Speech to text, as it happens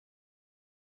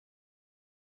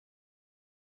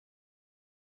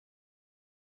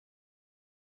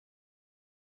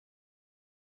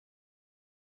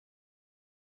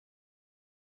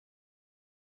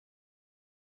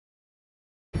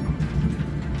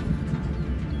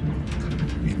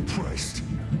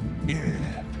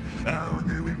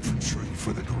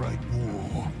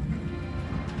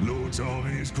Lord's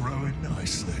army is growing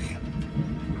nicely.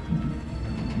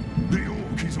 The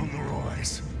Orc is on the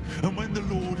rise, and when the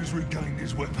Lord has regained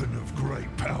his weapon of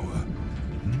great power,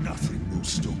 nothing will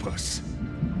stop us.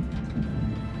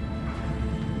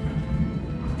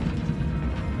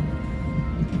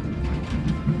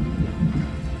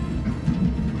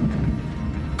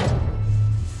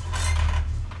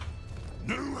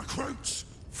 New recruits,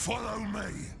 follow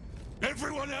me.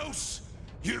 Everyone else,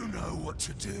 you know what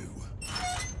to do.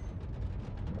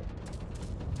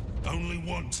 Only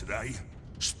one today.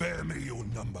 Spare me your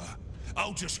number.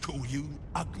 I'll just call you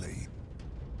Ugly.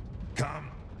 Come.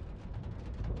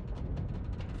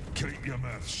 Keep your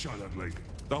mouth shut, Ugly.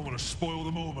 Don't want to spoil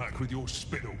the Mormac with your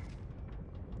spittle.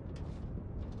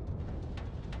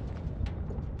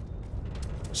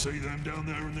 See them down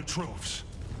there in the troughs?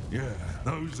 Yeah,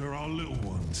 those are our little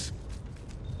ones.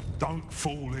 Don't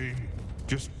fall in.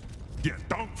 Yeah,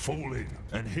 don't fall in.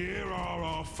 And here are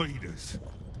our feeders.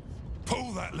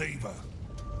 Pull that lever.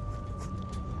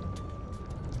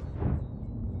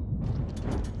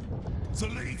 The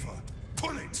lever.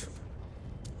 Pull it.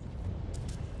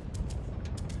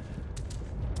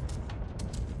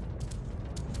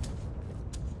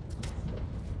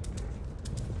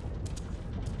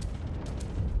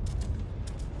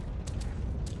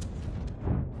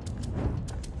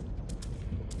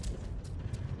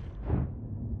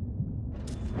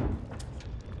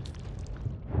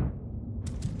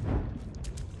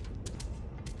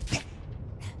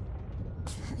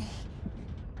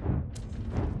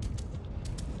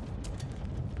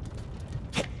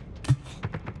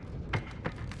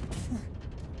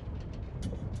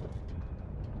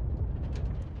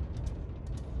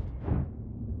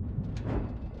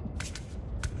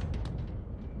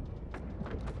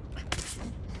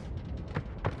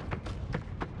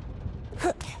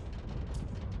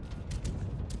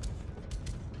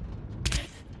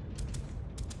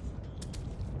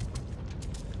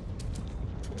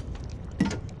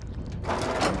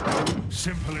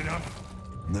 Simple enough.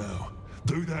 Now,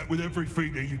 do that with every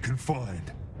feeder you can find.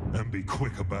 And be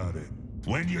quick about it.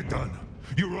 When you're done,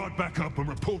 you ride back up and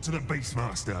report to the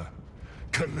Beastmaster.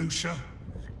 Kalusha,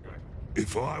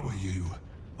 if I were you,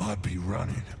 I'd be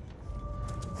running.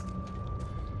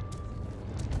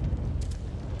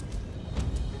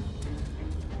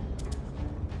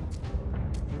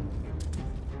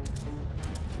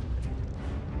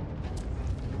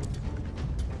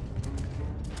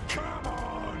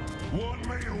 One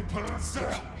meal per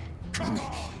cell. Come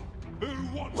on!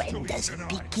 Who wants to eat tonight? When does it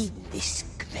begin, this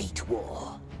great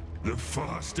war? The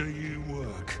faster you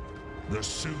work, the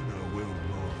sooner we'll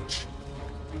march.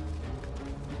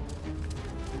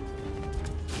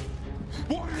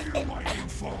 What are you waiting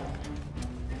for?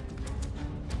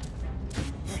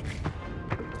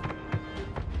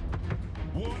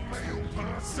 One meal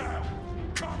per cell.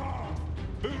 Come on!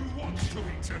 Who wants to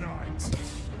eat tonight?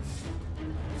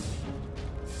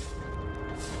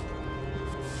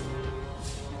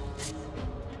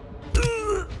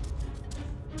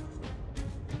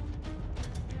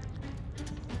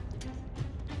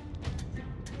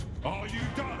 Are you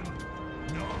done?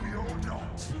 No, you're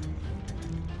not.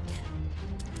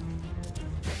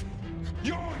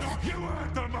 You're not! You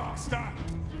heard the master!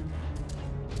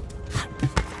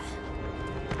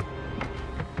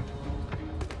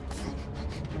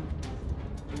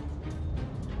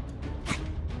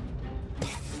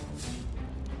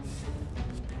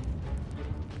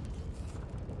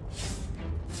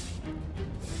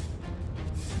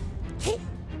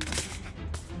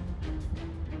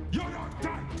 You're not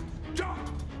done!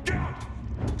 Get out!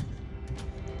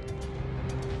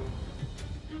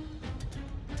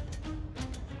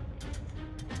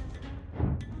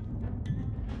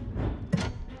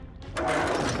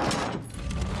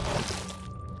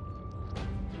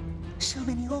 So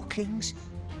many Orklings.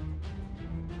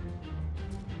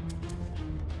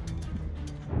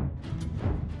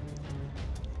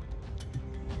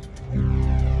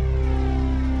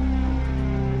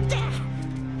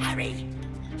 Hurry!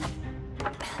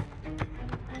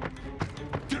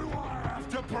 Do I have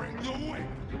to bring the whip?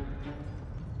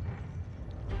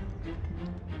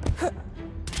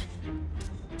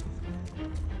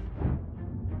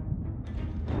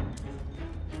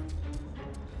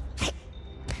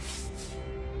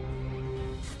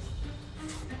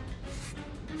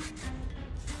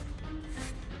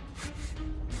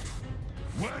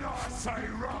 When I say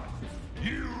run,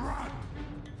 you run!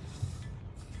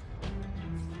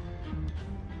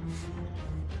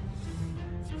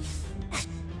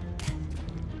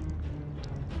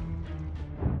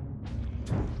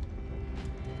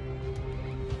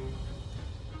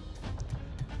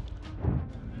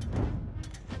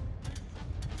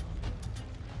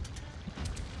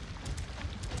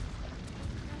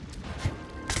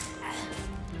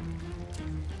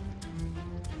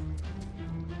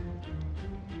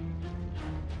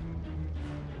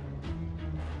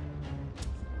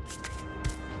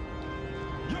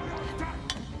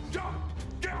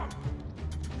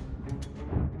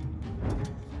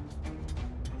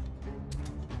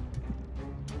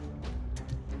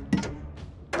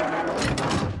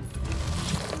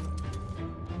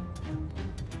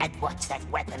 What's that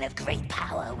weapon of great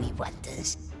power, we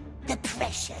wonders? The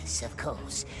precious, of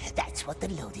course. That's what the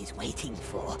Lord is waiting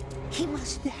for. He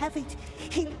must have it.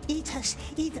 He'll eat us,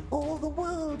 eat all the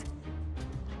world.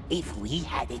 If we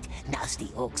had it, nasty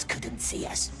orcs couldn't see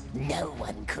us. No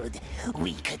one could.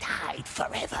 We could hide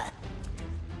forever.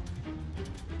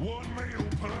 One meal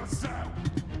per cell.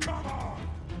 Come on!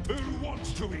 Who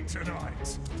wants to eat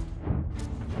tonight?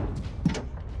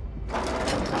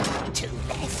 Two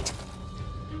left.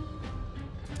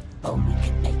 Or we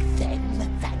can make them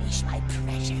vanish, my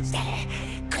precious. There,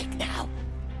 quick now.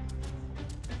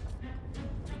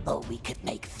 Or we could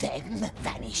make them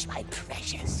vanish, my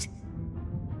precious.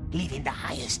 Live in the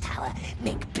highest tower,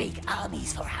 make big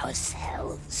armies for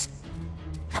ourselves.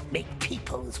 Make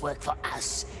peoples work for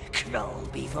us, crawl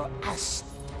before us.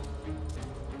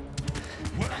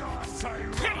 When I say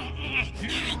run,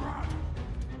 you run!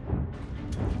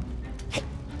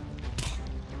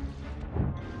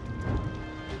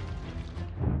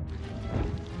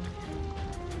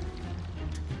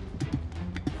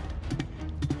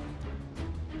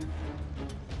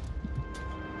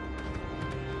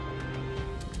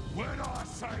 When I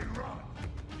say run,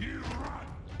 you run!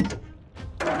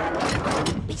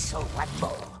 We saw one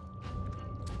more.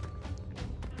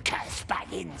 Curse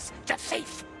Baggins, the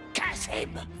thief! Curse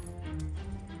him!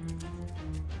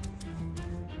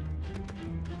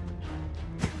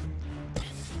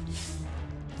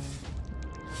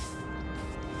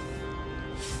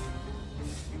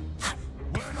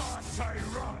 When I say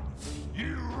run,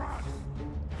 you run!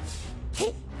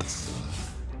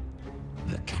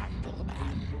 The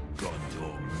Candleman.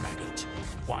 Gondor maggot.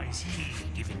 Why is he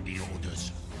giving the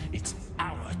orders? It's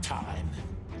our time.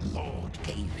 Lord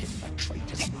gave him the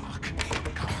traitor's mark.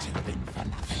 Can't have been for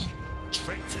nothing.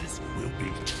 Traitors will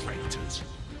be traitors.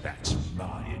 That's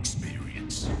my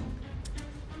experience.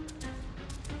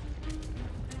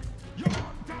 You're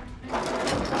done!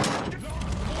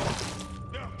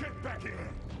 Now get back here!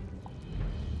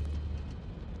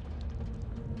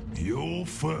 You're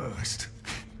first.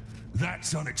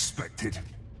 That's unexpected.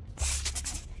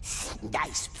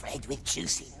 Nice bread with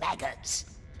juicy maggots.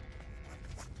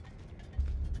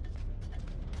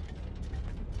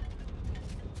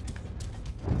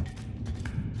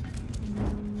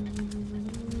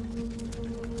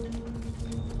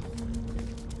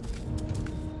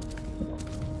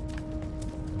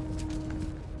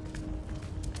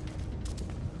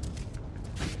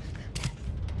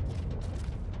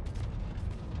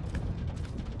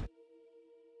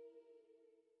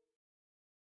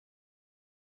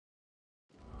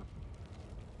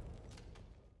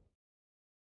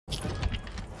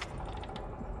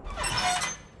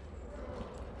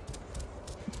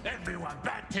 Everyone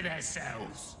back to their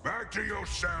cells. Back to your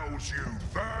cells, you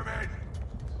vermin!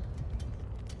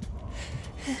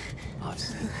 I've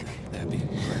seen them. They're being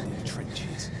bred in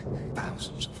trenches.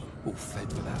 Thousands of them, all fed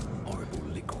with that horrible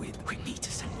liquid. We need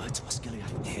to send word to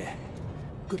Osgiliath. Yeah.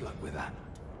 Good luck with that.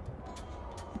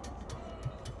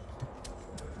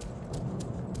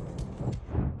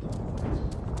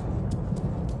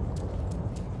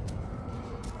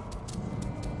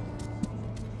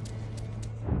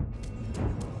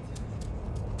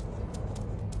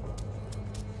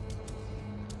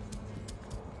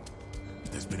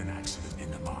 There's been an accident in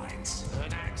the mines.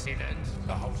 An accident?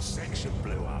 The whole section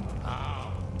blew up.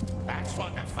 Oh, that's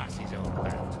what the fuss is all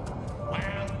about.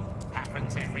 Well,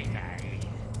 happens every day.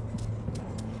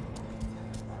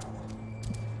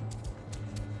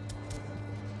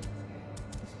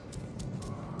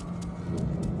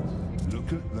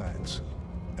 Look at that.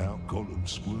 Our Gollum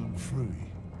squirmed free.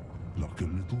 Like a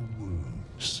little worm.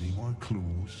 See my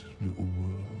claws, little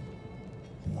worm?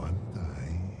 One day...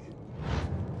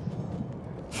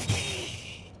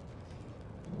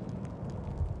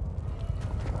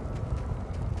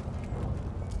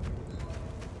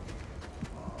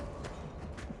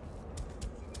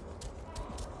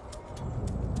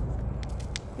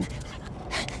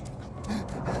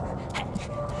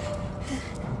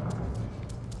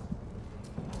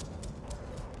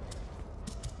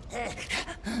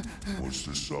 What's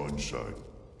the sign say?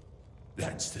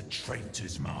 That's the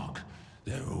traitor's mark.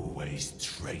 They're always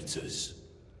traitors.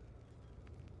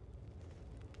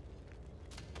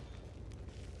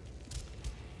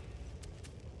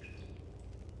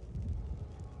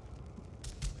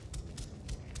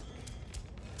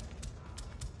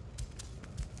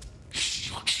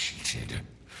 You cheated.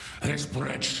 This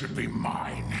bread should be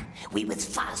mine. We was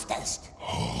fastest.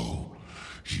 Oh,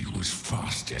 you was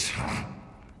fastest, huh?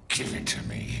 Give it to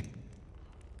me.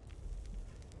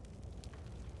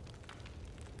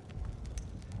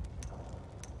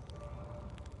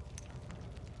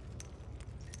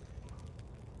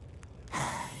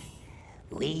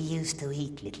 We used to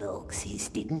eat little orcses,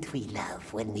 didn't we,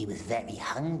 love, when we was very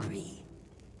hungry?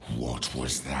 What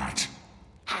was that?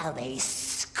 How they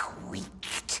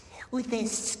squeaked with their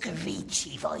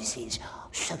screechy voices.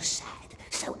 So sad,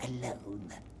 so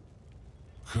alone.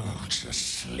 Go to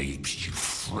sleep, you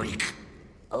freak.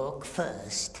 Orc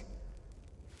first.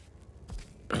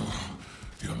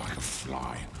 You're like a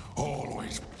fly,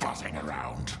 always buzzing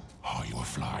around. Are you a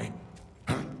fly?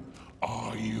 Huh?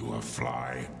 Are you a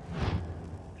fly?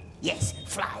 Yes,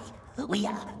 fly. We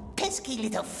are pesky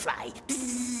little fly.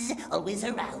 Bzzz, always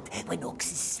around when orcs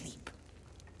sleep.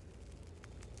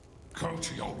 Go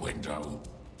to your window.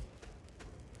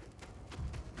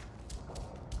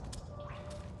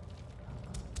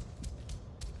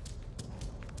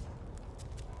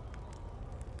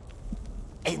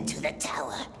 Into the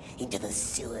tower, into the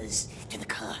sewers, to the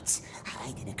carts,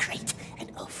 hide in a crate,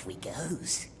 and off we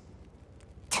goes.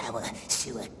 Tower,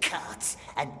 sewer, carts,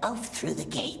 and off through the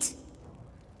gate.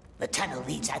 The tunnel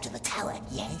leads out of the tower,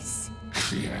 yes?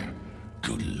 Yeah,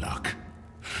 good luck.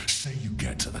 Say you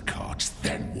get to the carts,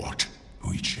 then what?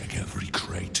 We check every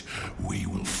crate. We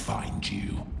will find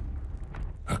you.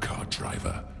 A cart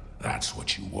driver, that's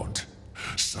what you want.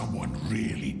 Someone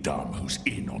really dumb who's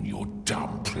in on your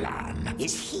dumb plan.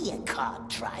 Is he a cart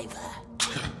driver?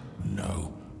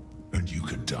 No, and you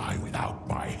can die without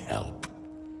my help.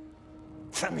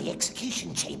 From the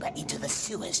execution chamber into the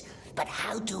sewers, but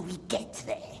how do we get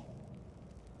there?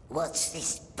 What's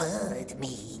this bird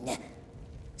mean?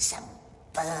 Some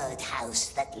birdhouse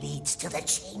that leads to the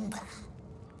chamber?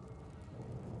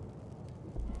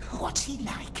 What's he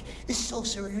like, the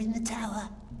sorcerer in the tower?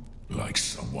 Like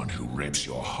someone who rips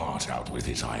your heart out with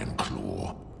his iron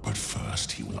claw. But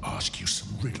first he will ask you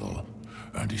some riddle.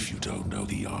 And if you don't know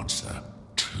the answer,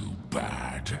 too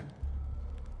bad.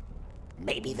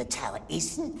 Maybe the tower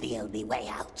isn't the only way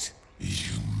out.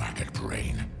 You maggot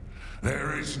brain.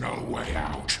 There is no way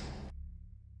out.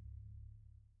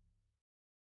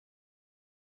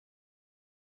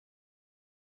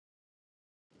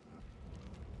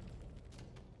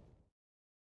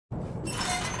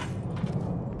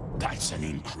 That's an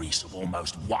increase of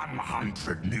almost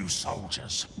 100 new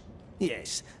soldiers.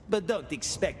 Yes, but don't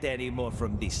expect any more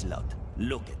from this lot.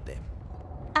 Look at them.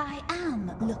 I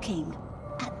am looking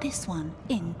at this one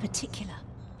in particular.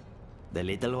 The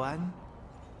little one?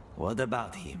 What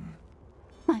about him?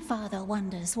 My father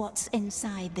wonders what's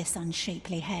inside this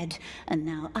unshapely head, and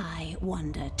now I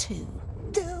wonder too.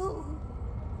 No!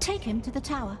 Take him to the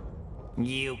tower.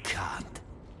 You can't.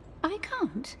 I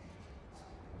can't.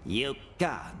 You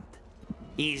can't.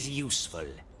 He's useful,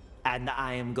 and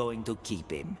I am going to keep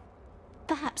him.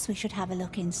 Perhaps we should have a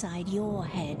look inside your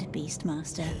head,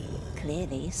 Beastmaster.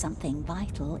 Clearly something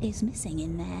vital is missing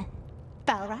in there.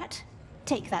 Balrat,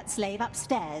 take that slave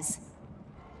upstairs.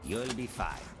 You'll be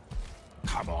fine.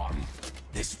 Come on,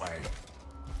 this way.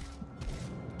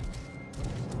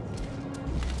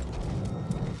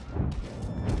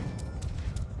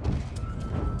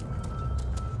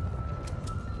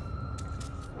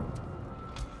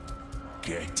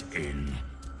 Get in.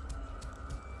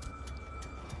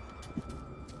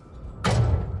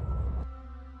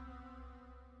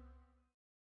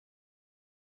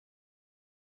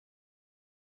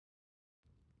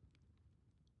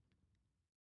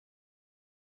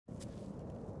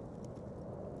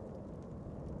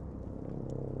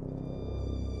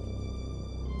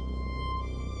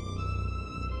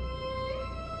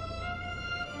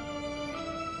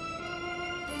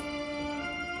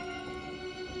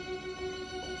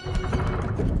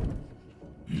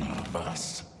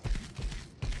 Nervous?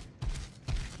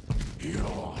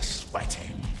 You're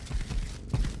sweating.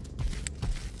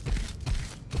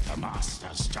 The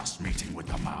Master's just meeting with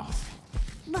the mouth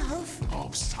Mouth?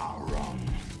 of Sauron,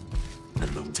 the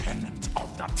Lieutenant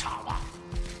of the Tower.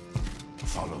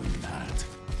 Following that,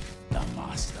 the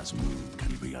Master's mood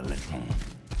can be a little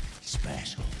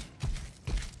special.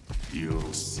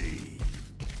 You'll see.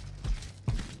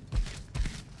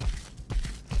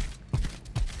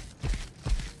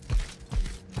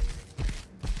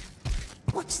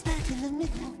 What's that in the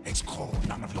middle? It's called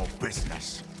none of your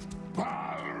business.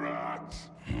 Balrat!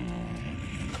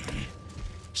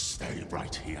 Stay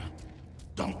right here.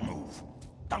 Don't move.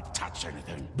 Don't touch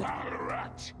anything.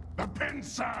 Balrat! The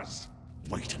pincers!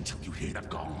 Wait until you hear the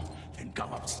gong, then go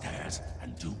upstairs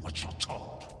and do what you're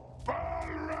told.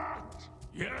 Balrat!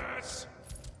 Yes?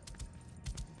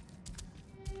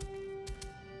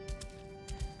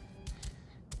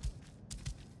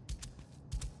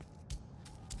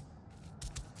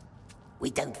 We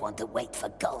don't want to wait for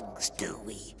gongs, do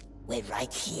we? We're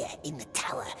right here in the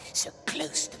tower, so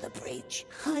close to the bridge.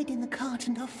 Hide in the cart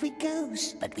and off we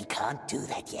goes. But we can't do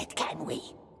that yet, can we?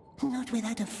 Not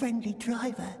without a friendly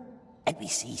driver. And we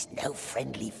sees no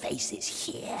friendly faces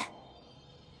here.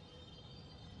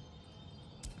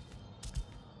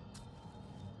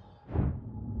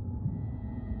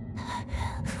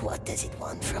 What does it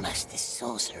want from us, this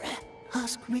sorcerer?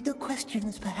 Ask riddle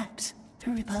questions, perhaps.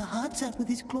 Rip our hearts out with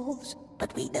his claws.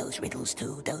 But we knows riddles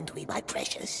too, don't we, my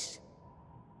precious?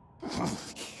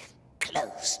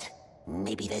 Closed.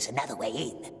 Maybe there's another way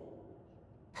in.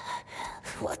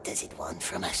 What does it want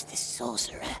from us, this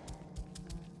sorcerer?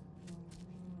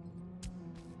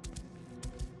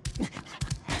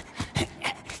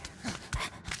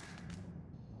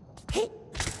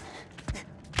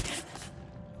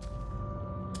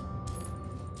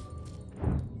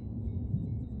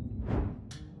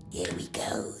 Here we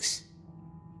goes.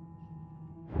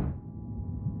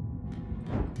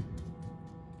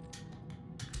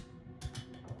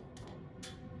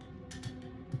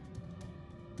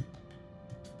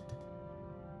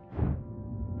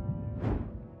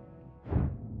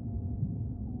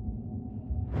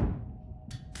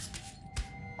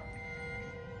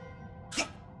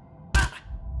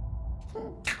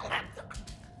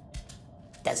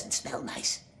 Doesn't smell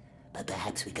nice, but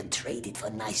perhaps we can trade it for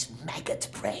nice maggot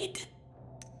bread.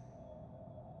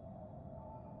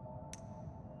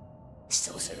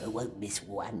 Sorcerer won't miss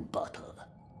one bottle.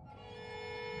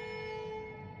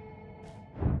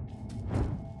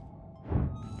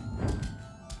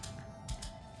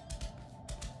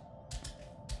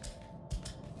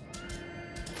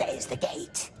 There's the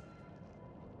gate.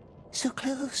 So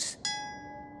close.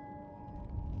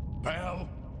 Bell?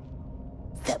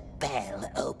 The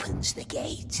bell opens the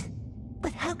gate.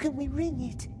 But how can we ring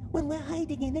it when we're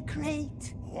hiding in a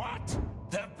crate? What?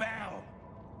 The bell?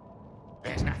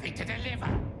 There's nothing to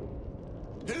deliver.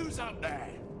 Who's up there?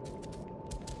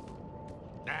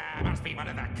 Ah, must be one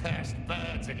of the cursed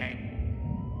birds again.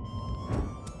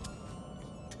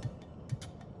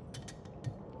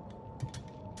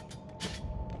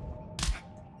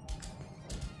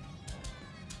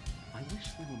 I wish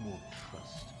there were more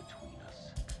trust between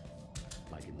us,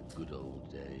 like in the good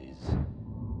old days.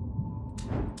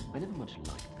 I never much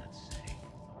liked that saying,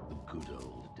 the good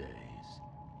old days.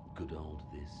 Good old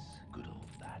this, good old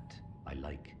that. I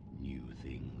like new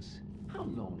things. How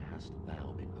long hast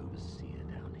thou been overseer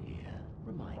down here?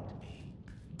 Remind me.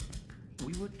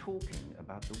 We were talking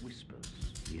about the whispers.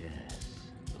 Yes,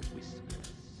 the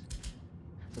whispers.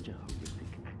 Such a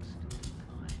horrific accident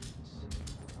of minds.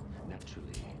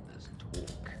 Naturally, there's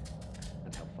talk.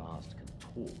 And how fast can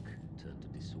talk turn to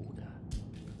disorder?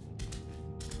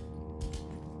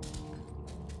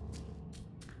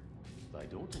 Thy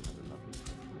daughter has a lovely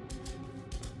preference.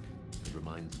 It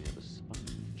reminds me of a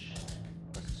sponge.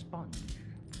 A sponge,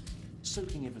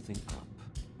 soaking everything up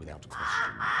without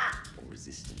question or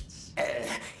resistance.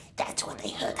 That's what they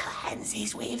hurt our hands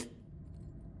is with.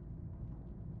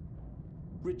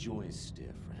 Rejoice,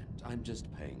 dear friend. I'm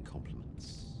just paying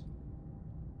compliments.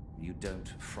 You don't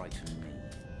frighten me.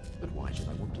 But why should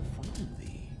I want to frighten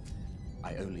thee?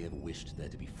 I only ever wished there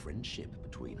to be friendship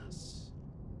between us.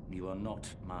 You are not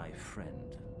my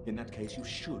friend. In that case, you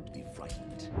should be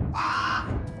frightened.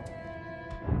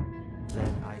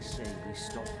 Then I say we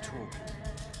stop talking.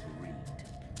 Read.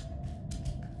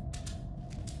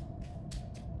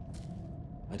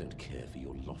 I don't care for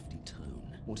your lofty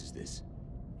tone. What is this?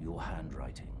 Your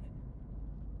handwriting.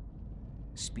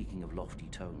 Speaking of lofty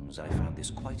tones, I found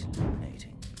this quite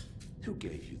illuminating. Who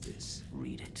gave you this?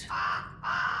 Read it.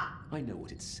 I know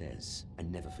what it says. I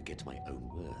never forget my own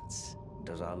words.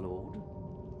 Does our Lord?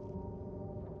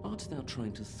 Art thou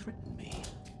trying to threaten me?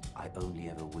 I only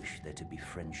ever wish there to be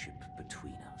friendship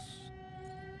between us.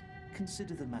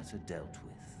 Consider the matter dealt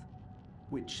with.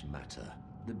 Which matter?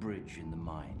 The bridge in the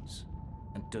mines.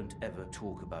 And don't ever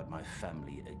talk about my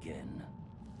family again.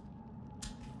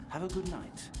 Have a good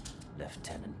night,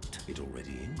 Lieutenant. It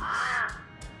already ends?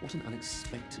 What an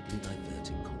unexpectedly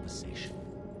diverting conversation.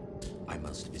 I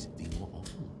must visit thee more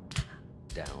often.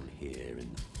 Down here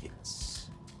in the pits.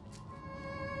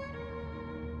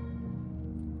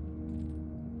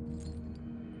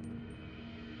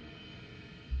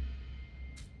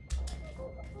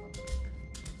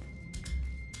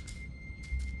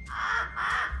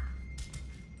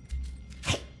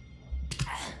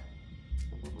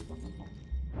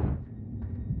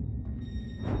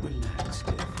 Relax,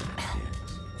 dear friend.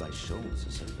 Yes, thy shoulders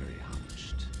are so very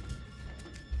hunched.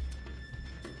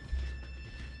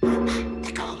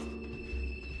 They're gone.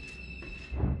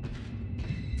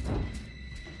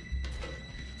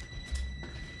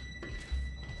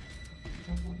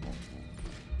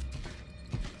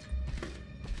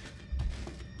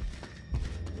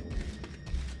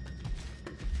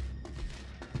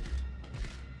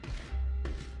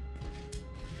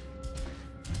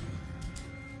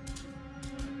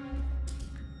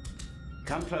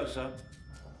 Come closer.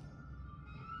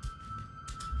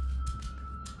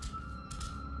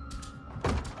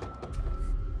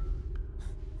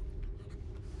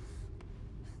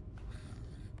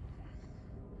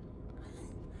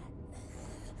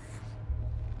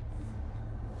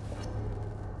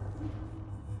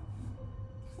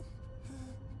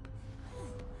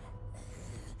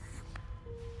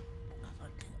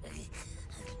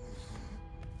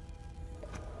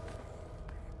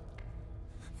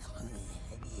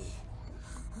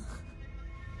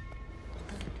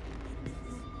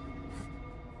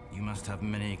 You must have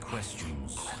many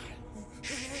questions.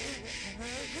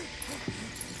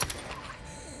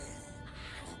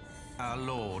 Our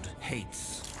Lord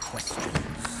hates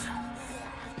questions.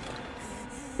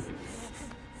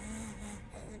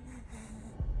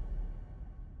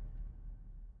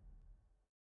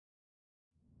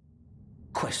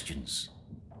 Questions.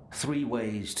 3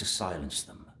 ways to silence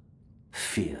them.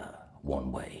 Fear,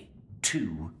 1 way.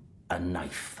 2, a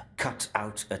knife. Cut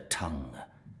out a tongue.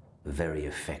 Very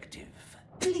effective.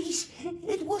 Please,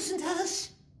 it wasn't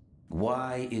us.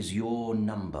 Why is your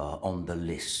number on the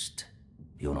list?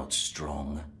 You're not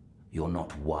strong. You're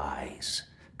not wise.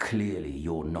 Clearly,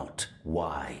 you're not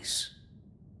wise.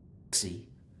 See?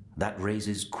 That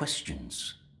raises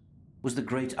questions. Was the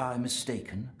Great Eye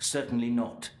mistaken? Certainly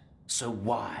not. So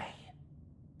why?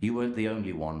 You weren't the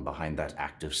only one behind that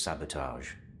act of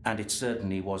sabotage. And it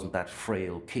certainly wasn't that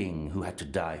frail king who had to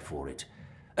die for it.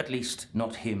 At least,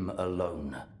 not him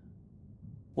alone.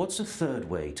 What's a 3rd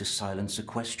way to silence a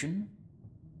question?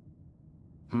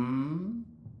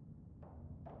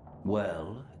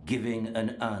 Well, giving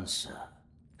an answer.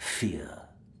 Fear,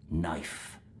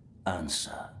 knife,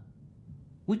 answer.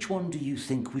 Which one do you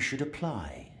think we should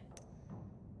apply?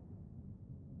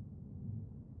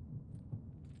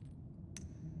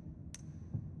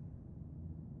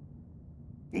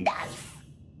 Knife.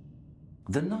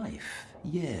 The knife,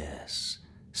 yes.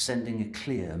 Sending a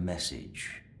clear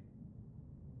message.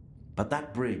 But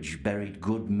that bridge buried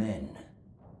good men.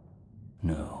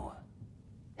 No.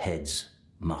 Heads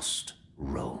must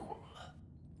roll.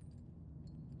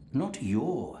 Not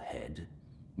your head.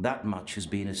 That much has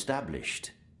been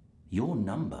established. Your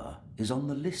number is on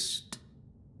the list.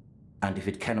 And if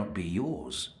it cannot be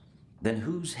yours, then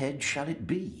whose head shall it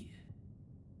be?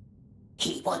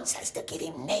 He wants us to give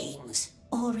him names,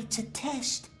 or it's a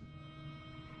test.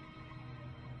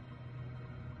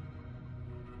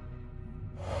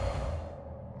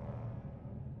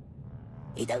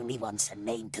 It only wants a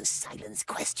name to silence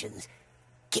questions.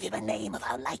 Give him a name of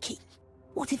our liking.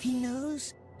 What if he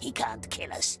knows? He can't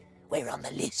kill us. We're on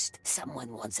the list.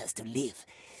 Someone wants us to live.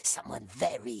 Someone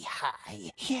very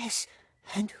high. Yes,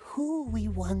 and who, we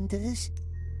wonders?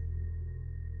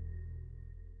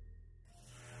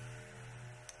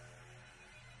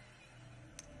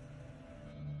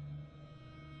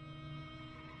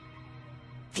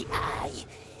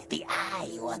 The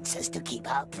Eye wants us to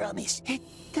keep our promise. It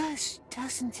does,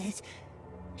 doesn't it?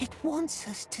 It wants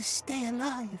us to stay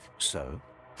alive. So?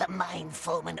 The Mind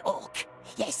Foreman Orc.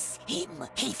 Yes, him.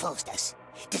 He forced us.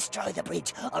 Destroy the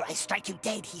bridge, or I strike you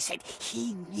dead, he said.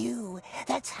 He knew.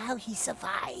 That's how he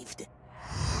survived.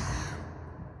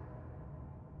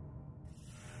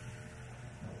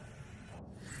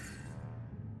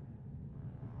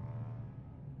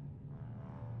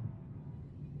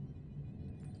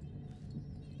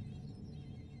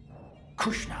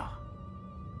 Krishna,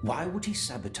 why would he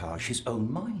sabotage his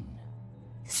own mine?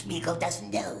 Smeagol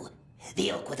doesn't know.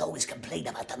 The Orc would always complain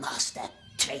about the Master.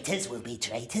 Traitors will be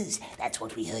traitors, that's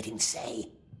what we heard him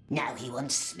say. Now he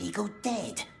wants Smeagol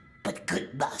dead, but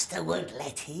good Master won't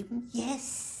let him,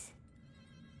 yes?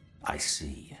 I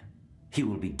see. He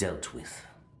will be dealt with.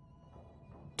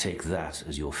 Take that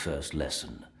as your first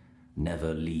lesson.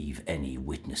 Never leave any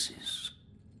witnesses.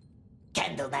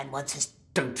 Candleman wants us...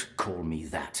 Don't call me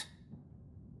that.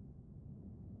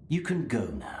 You can go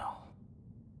now.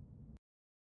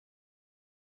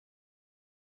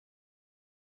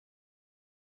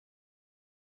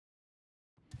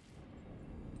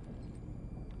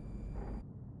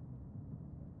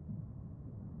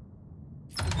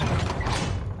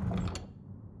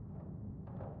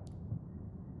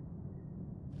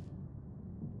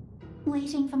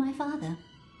 Waiting for my father.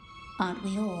 Aren't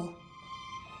we all?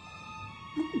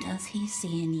 What does he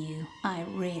see in you? I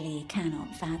really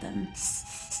cannot fathom.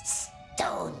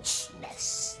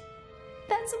 Staunchness.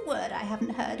 That's a word I haven't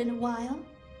heard in a while.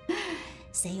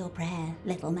 Say your prayer,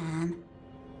 little man.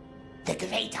 The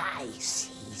Great Eye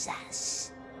sees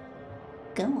us.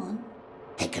 Go on.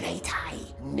 The Great Eye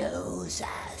knows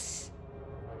us.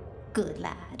 Good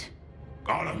lad.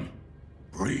 Gollum,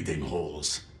 breathing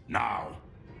halls, now.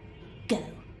 Go.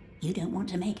 You don't want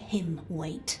to make him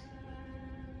wait.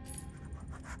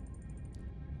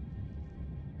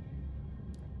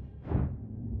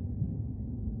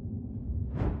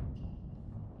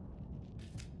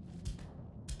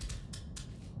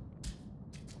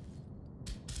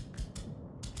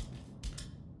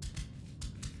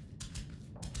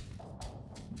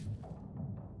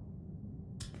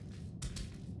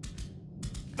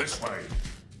 This way.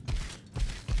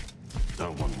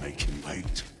 Don't want to make him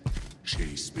wait.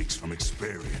 She speaks from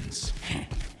experience.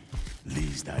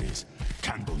 These days,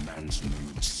 Candleman's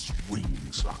mood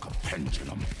swings like a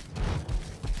pendulum.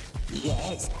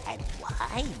 Yes, and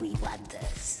why, we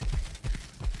wonders?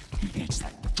 It's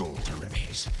that daughter of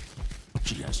his.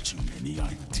 She has too many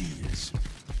ideas.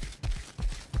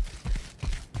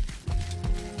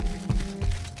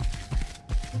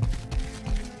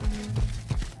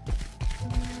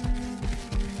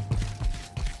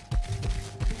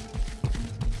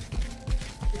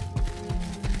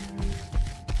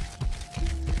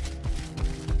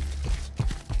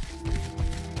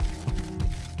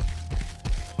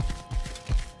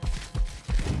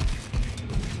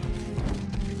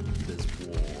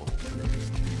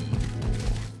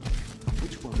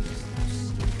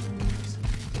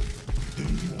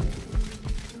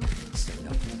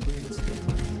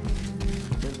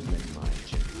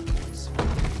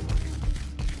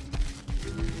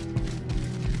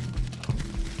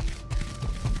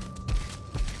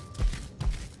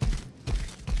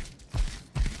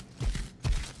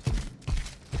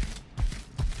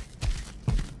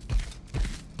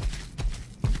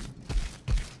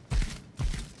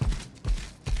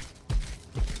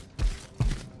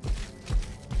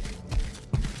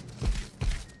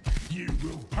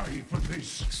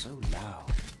 So loud.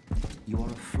 You are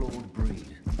a flawed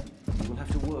breed. You will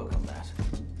have to work on that.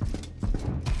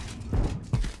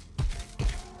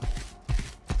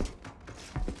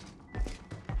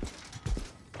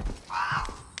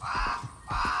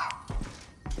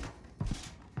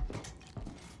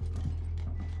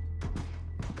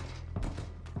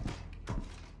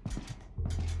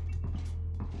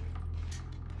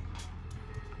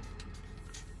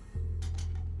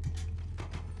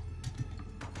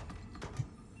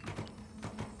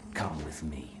 Come with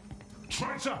me.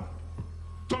 Traitor!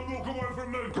 Don't walk away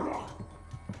from me!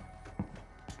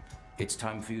 It's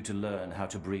time for you to learn how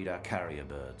to breed our carrier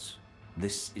birds.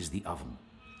 This is the oven.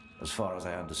 As far as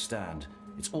I understand,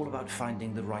 it's all about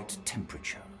finding the right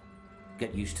temperature.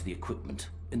 Get used to the equipment.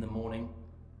 In the morning,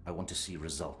 I want to see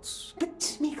results. But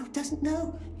Smeagol doesn't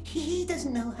know. He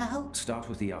doesn't know how. Start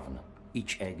with the oven.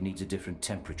 Each egg needs a different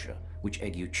temperature. Which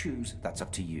egg you choose, that's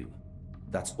up to you.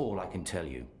 That's all I can tell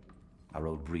you. Our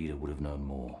old breeder would have known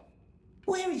more.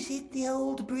 Where is it, the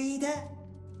old breeder?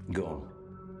 Go on.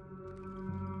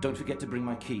 Don't forget to bring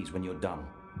my keys when you're done.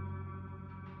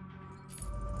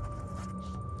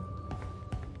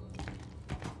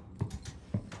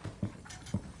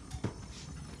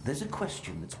 There's a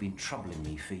question that's been troubling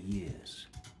me for years.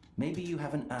 Maybe you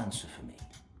have an answer for me.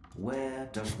 Where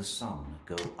does the sun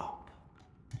go up?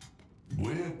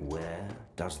 Where? Where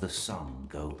does the sun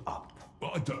go up?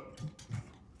 I don't...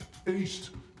 East.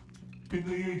 In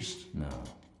the east.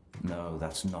 No,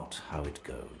 that's not how it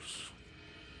goes.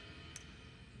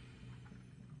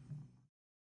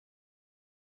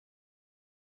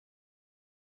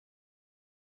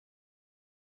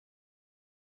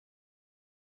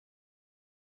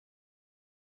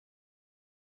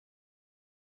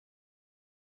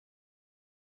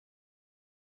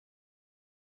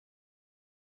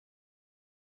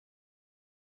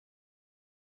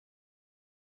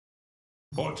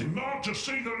 I demand to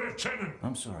see the lieutenant!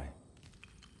 I'm sorry.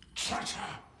 Traitor!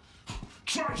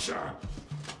 Traitor!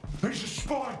 He's a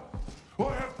spy! I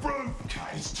have proof! Cut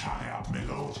his tongue out, my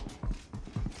lord.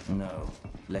 No,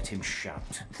 let him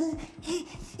shout.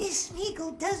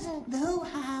 Smeagol doesn't know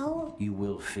how. You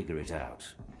will figure it out.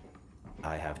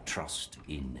 I have trust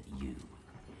in you.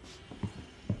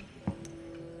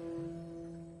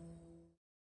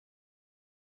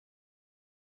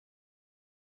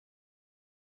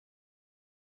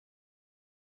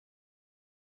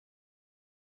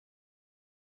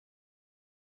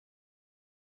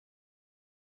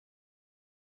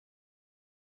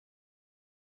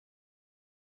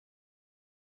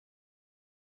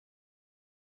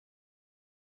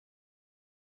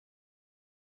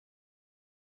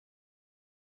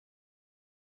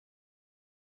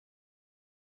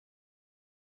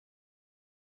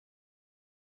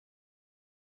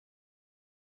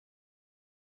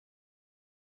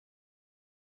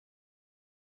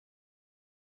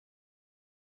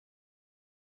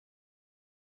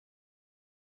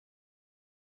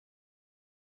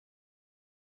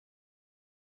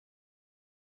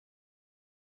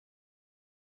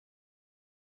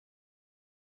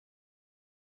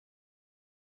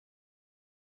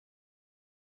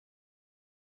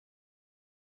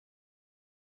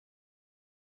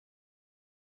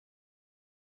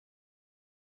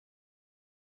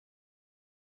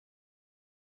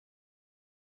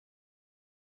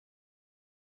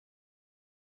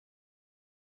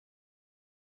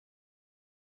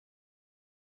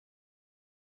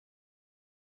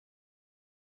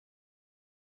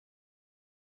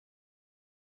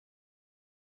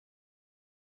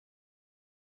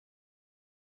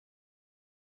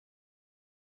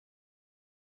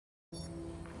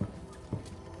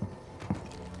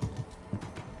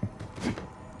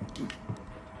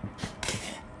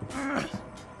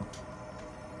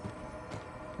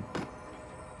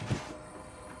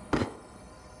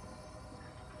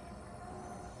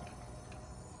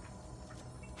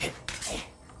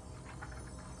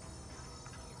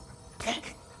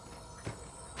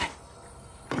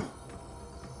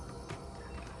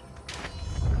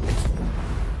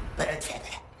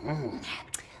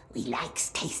 He likes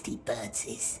tasty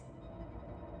birdses.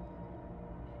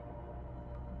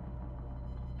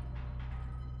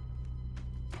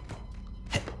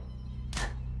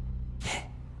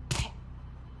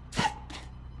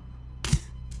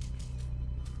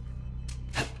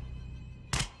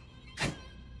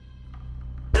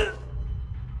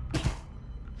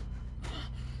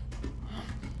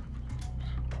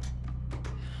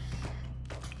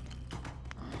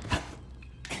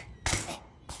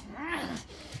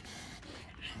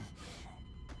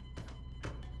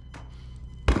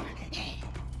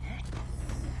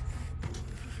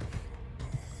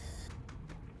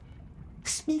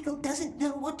 Smeagol doesn't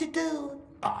know what to do.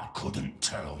 I couldn't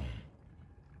tell.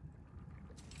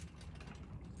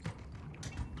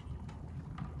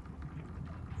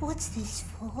 What's this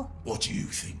for? What do you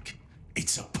think?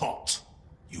 It's a pot.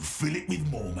 You fill it with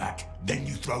Mormac, then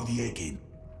you throw the egg in.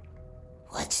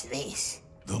 What's this?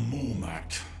 The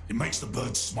Mormac. It makes the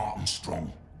birds smart and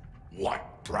strong.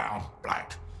 White, brown,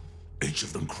 black. Each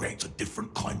of them creates a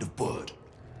different kind of bird.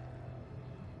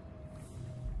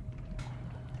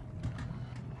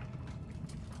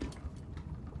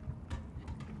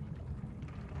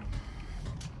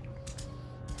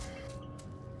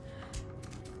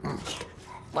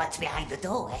 What's behind the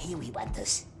door, eh, we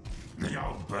wonders? The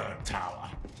old bird tower.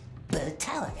 Bird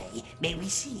tower, eh? May we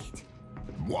see it?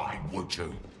 Why would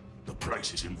you? The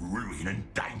place is in ruin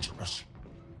and dangerous.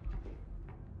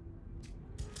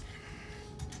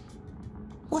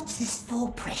 What's this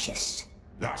for, Precious?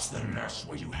 That's the nest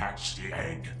where you hatch the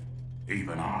egg.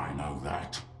 Even I know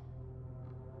that.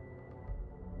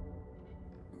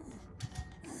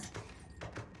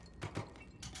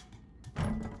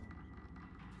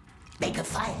 Make a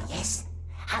fire, yes?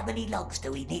 How many logs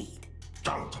do we need?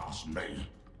 Don't ask me.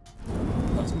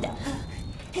 Oh, no.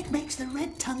 It makes the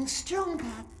red tongue stronger.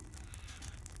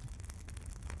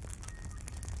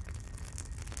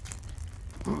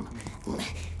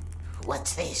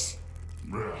 What's this?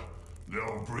 The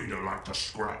old breeder liked to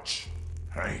scratch.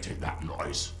 Hated that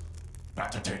noise.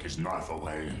 Had to take his knife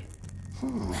away.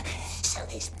 So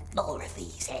there's more of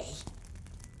these, eh?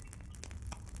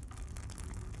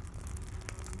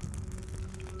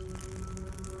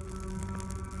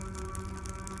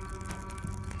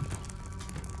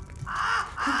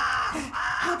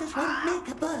 How does one make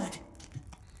a bird?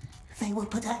 They will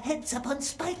put our heads up on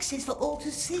spikes for all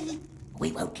to see.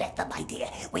 We won't let them, my dear.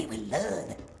 We will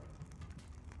learn.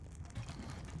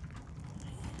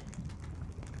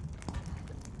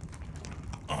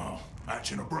 Oh,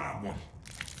 hatching a brown one.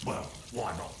 Well,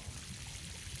 why not?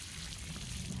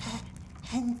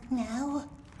 And now?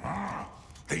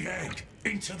 The egg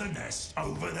into the nest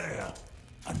over there.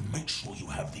 And make sure you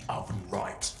have the oven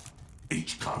right.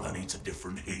 Each color needs a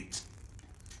different heat.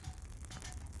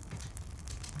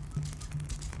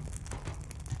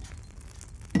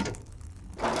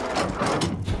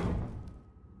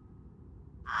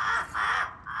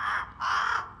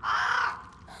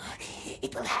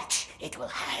 It will hatch. It will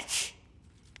hatch.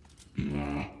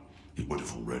 It would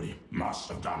have already. Must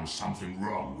have done something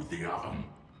wrong with the oven.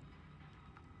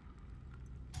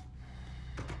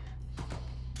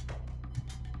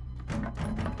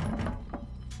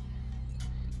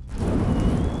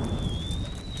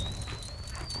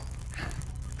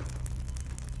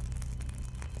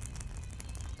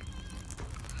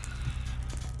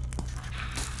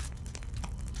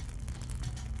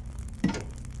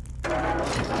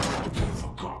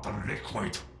 Forgot the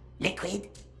liquid. Liquid?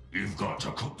 You've got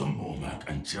to cook the Mormac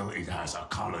until it has a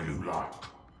color you like.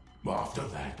 After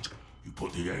that, you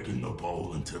put the egg in the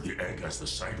bowl until the egg has the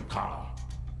same color.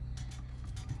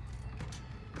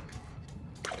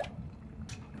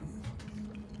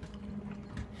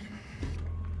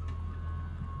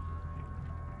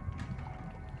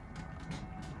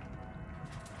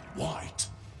 White?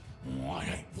 Oh, I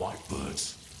hate white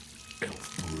birds.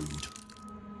 Elf brood.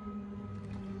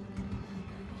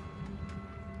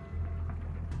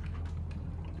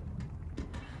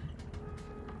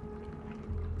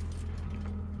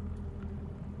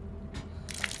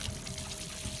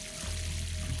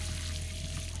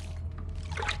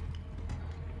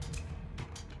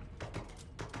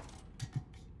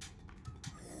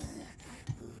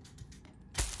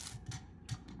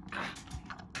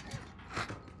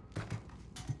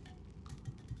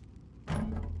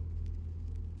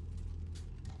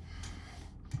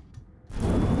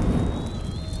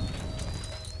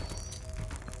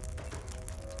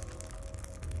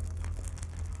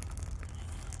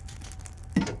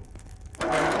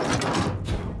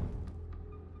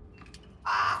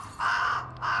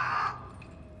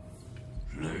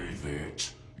 Leave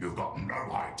it. You've got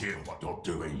no idea what you're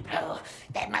doing. Oh,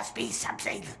 there must be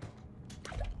something.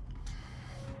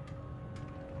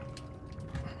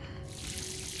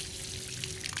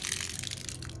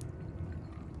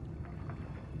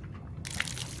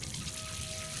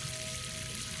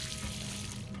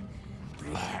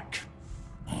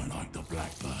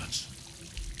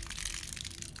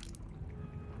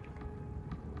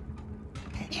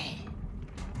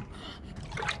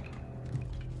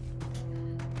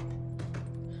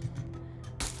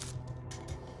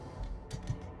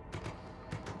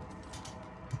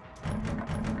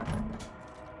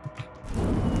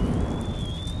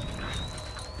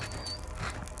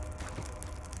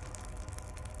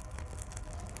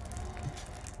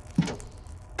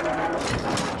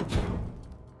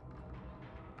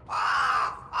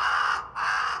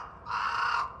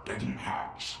 didn't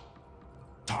hatch.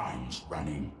 Time's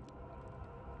running.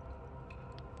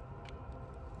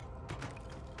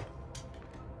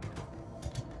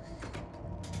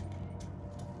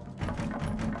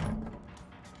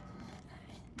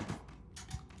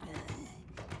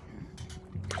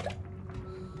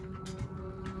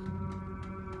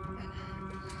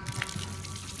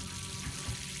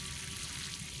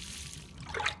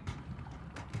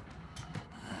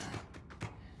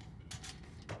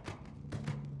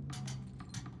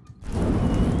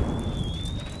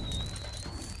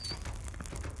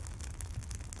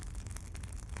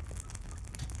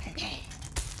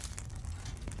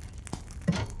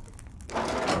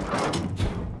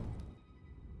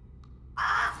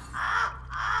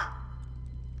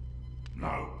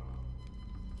 No.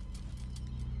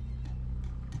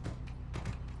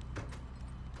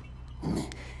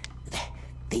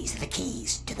 These are the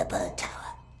keys to the bird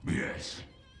tower. Yes.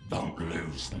 Don't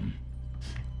lose them.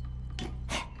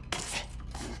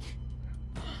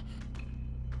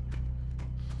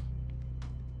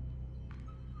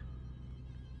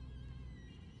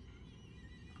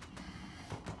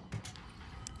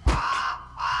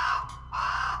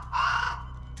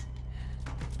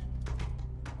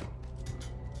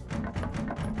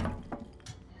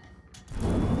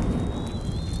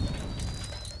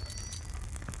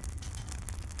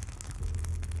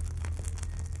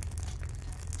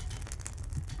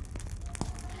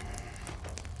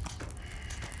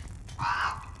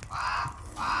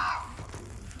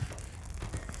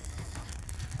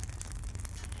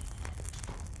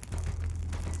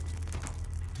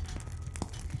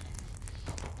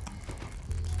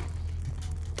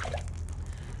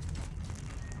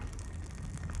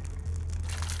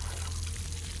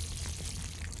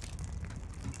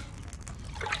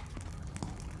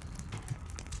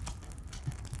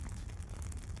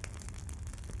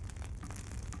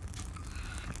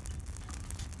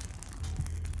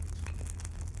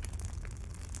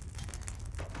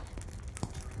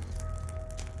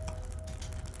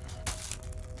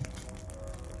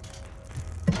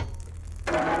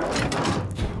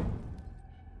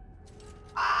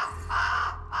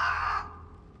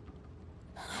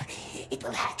 It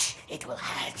will hatch. It will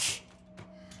hatch.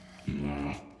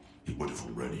 No, he would have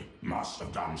already. Must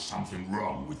have done something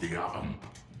wrong with the oven.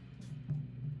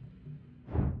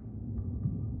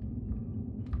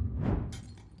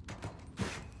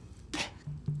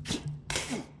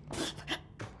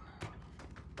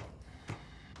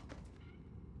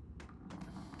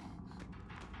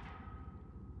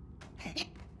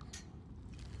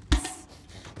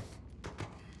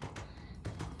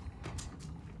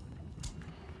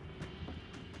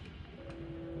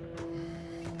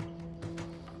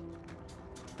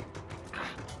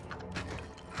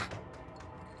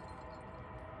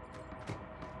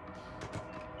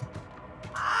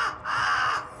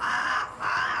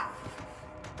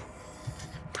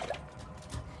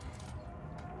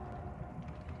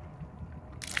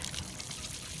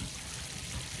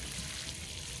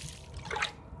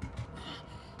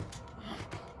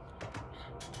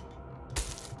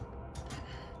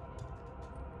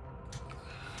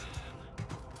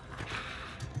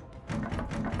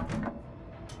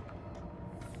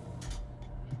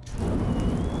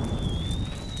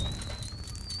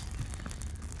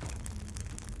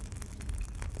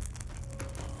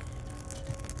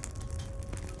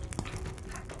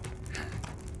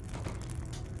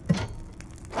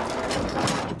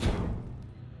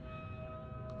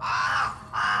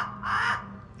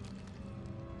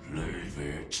 Leave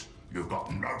it. You've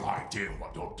got no idea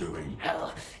what you're doing.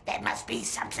 Oh, there must be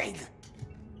something.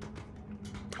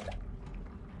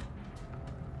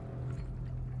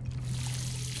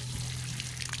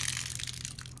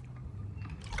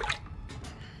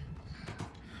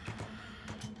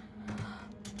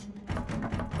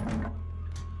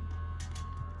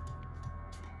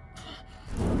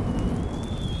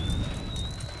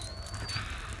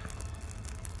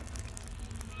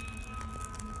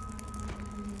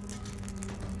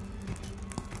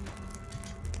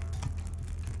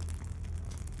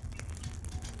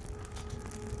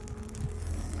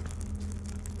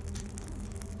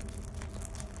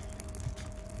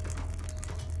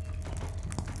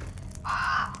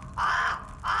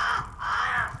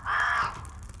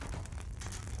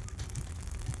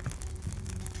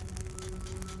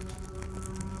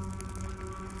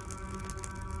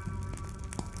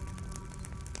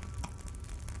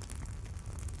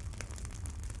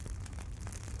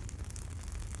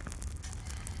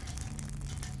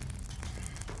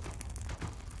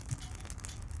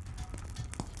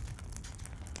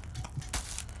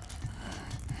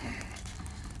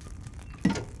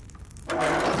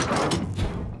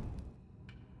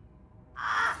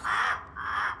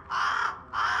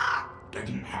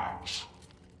 Didn't hatch.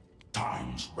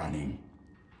 Time's running.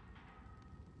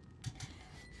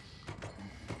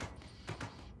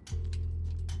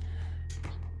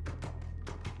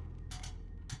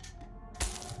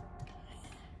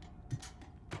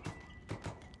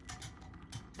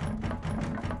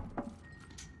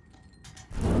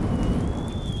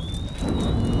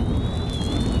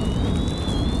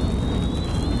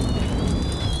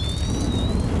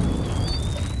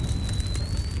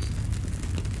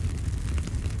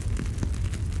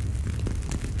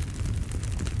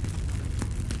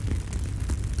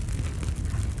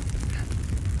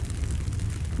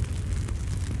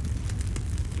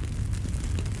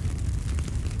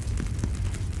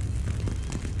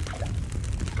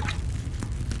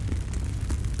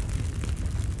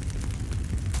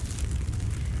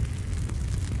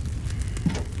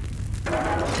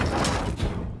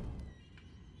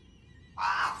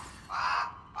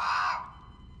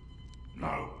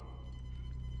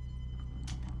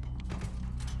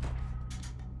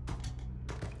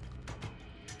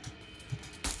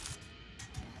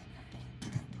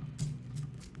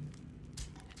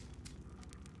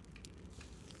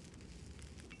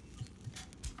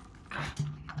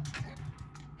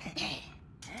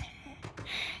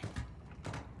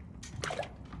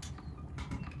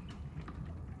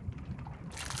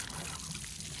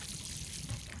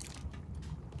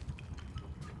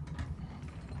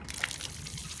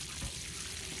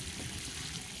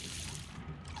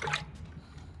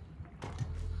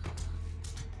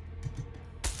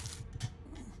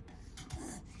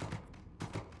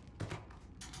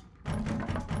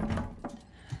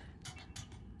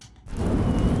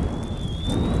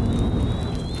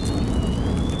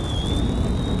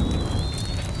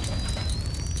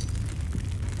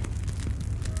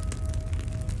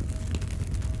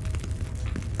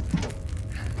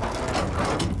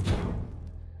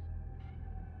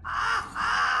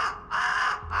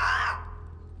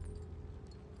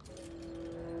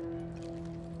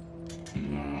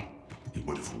 It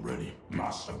would have already.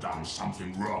 Must have done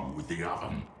something wrong with the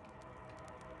oven.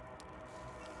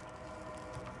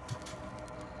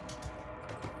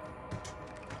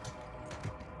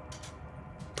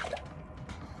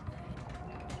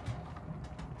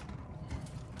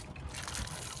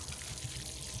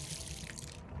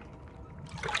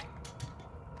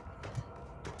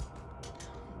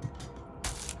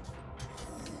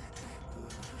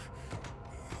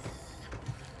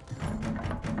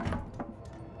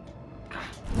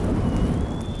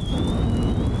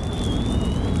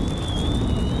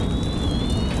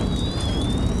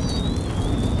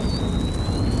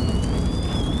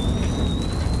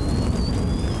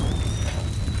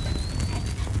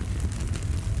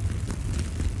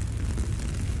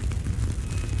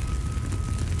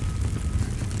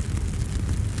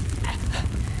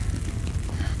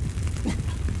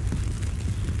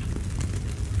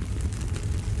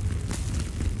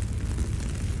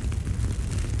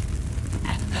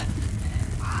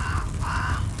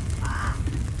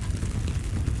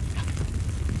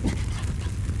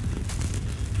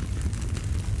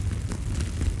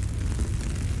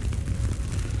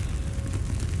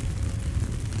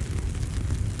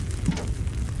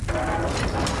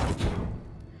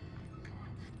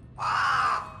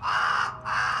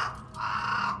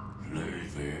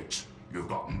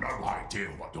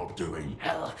 What you're doing.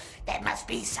 Oh, there must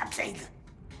be something.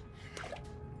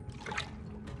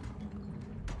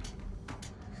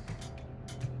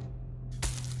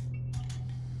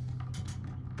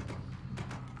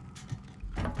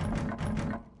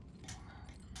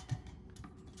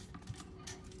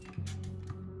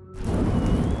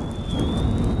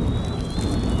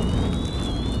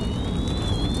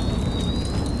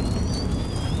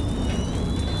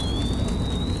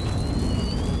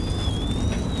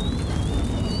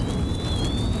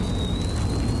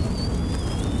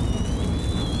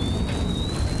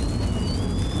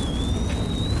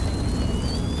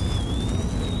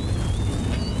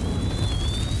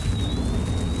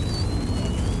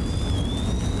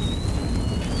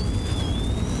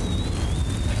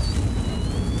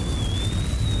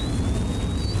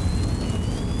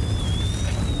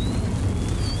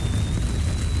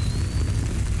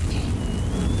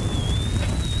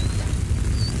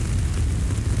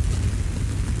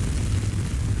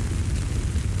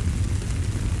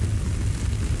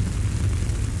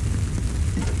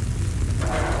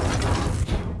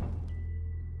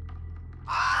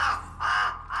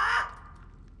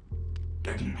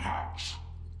 Didn't hatch.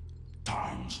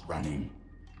 Time's running.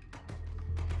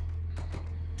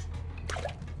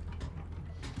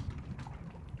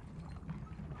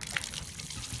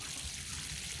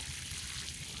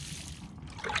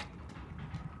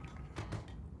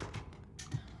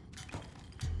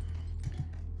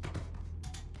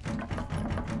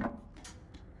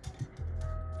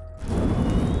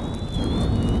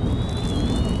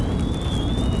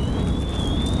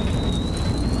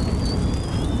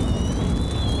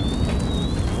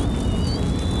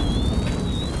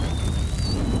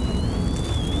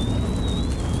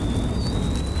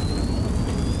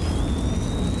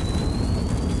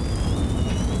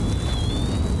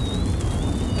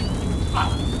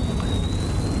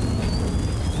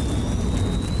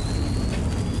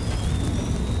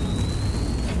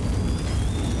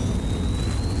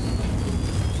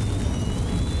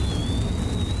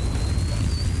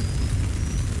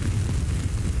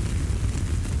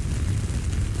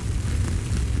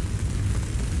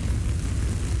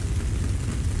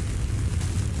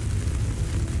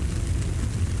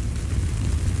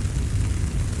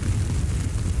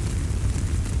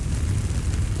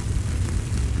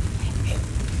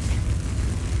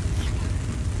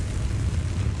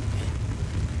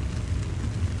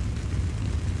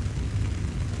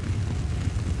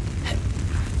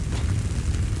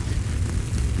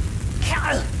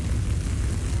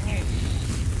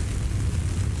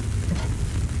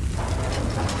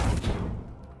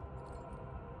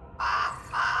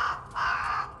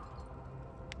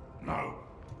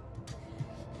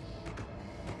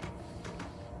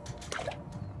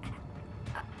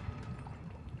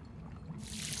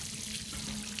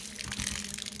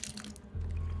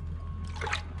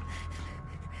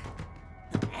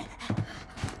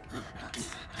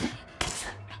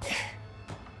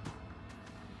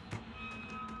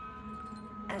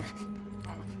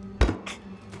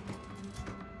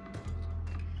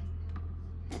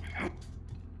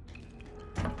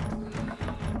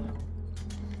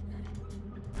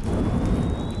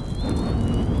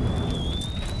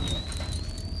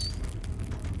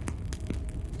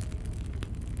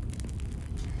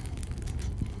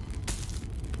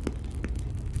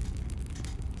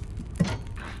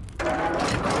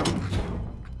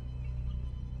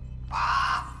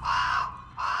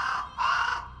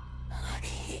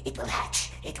 It will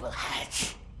hatch. It will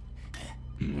hatch.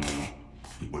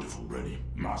 He would have already.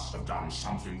 Must have done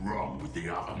something wrong with the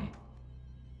oven.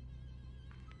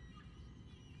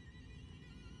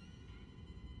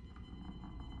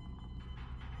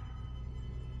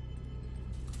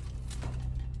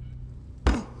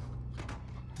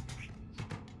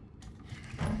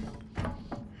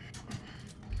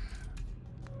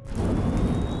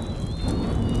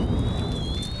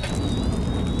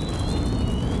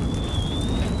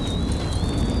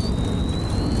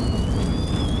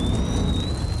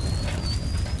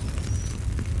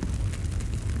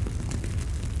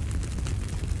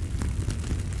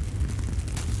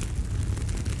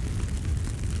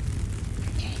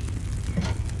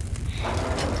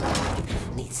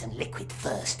 Need some liquid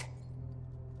first.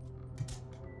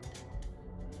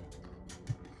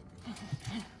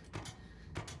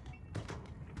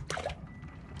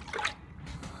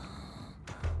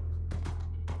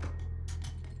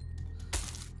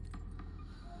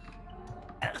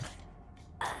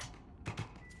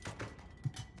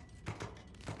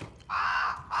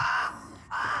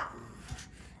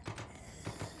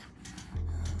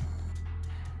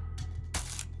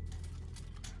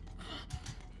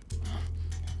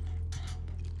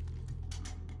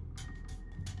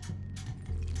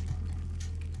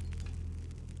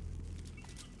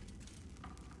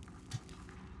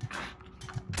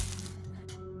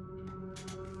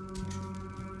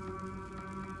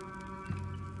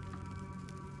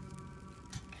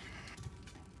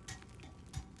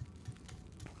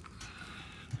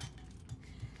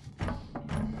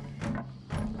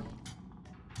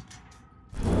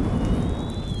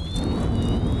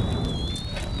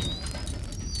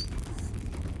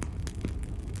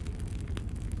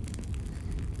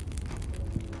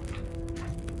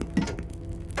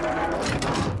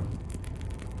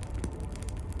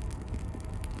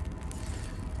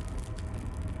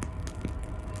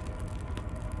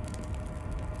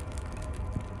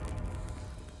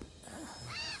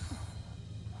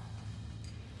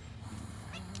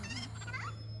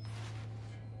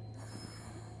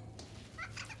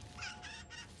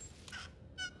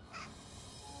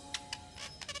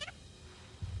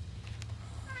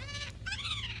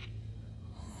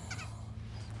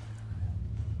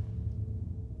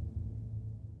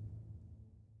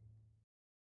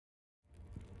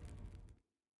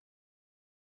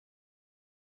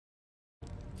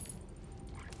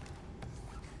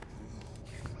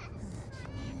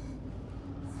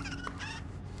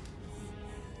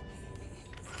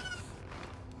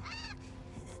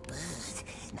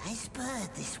 Nice bird,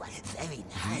 this one. Very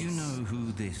nice. Do you know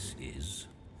who this is?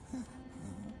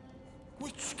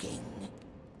 Which king?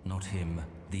 Not him,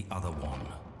 the other one.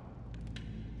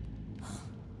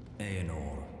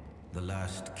 Aenor, the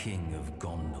last king of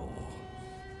Gondor.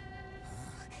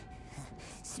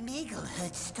 Smeagol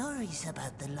heard stories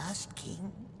about the lost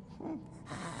king.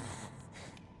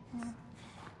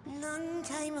 Long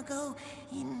time ago,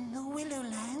 in the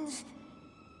Willowlands,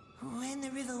 when the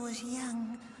river was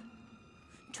young,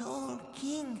 tall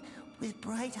king with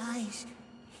bright eyes.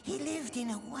 He lived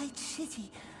in a white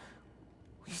city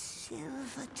with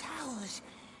silver towers,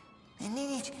 and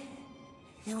in it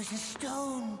there was a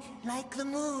stone like the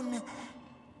moon.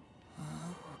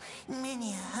 Oh, many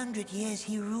 100 years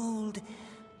he ruled.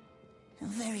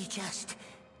 Very just.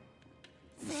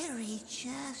 Very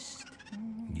just.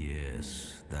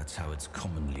 Yes, that's how it's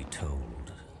commonly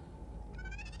told.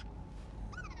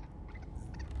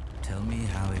 Tell me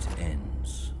how it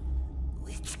ends.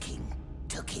 Witch King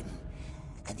took him,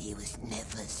 and he was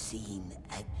never seen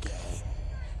again.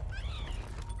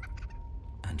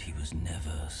 And he was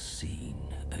never seen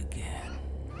again.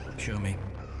 Show me.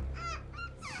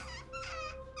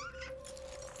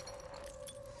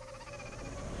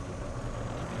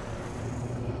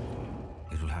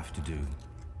 It'll have to do.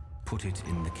 Put it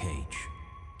in the cage.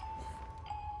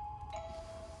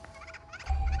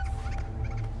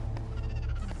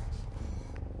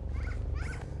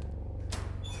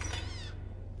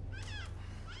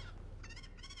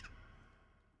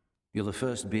 You're the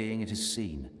first being it has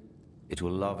seen. It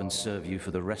will love and serve you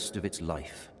for the rest of its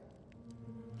life.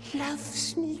 Love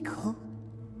Smeagol?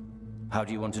 How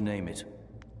do you want to name it?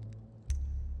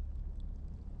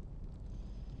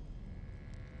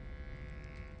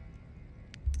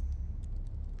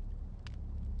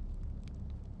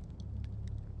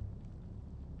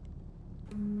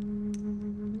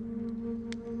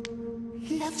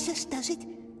 Titus does it.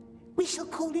 We shall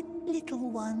call it Little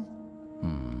One.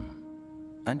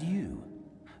 And you?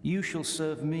 You shall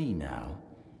serve me now.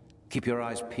 Keep your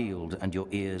eyes peeled and your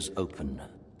ears open.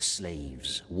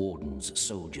 Slaves, wardens,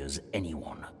 soldiers,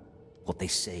 anyone. What they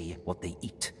say, what they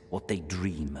eat, what they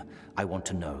dream, I want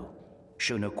to know.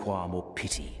 Show no qualm or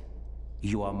pity.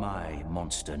 You are my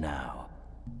monster now.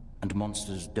 And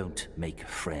monsters don't make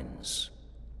friends.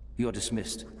 You're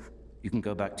dismissed. You can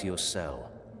go back to your cell.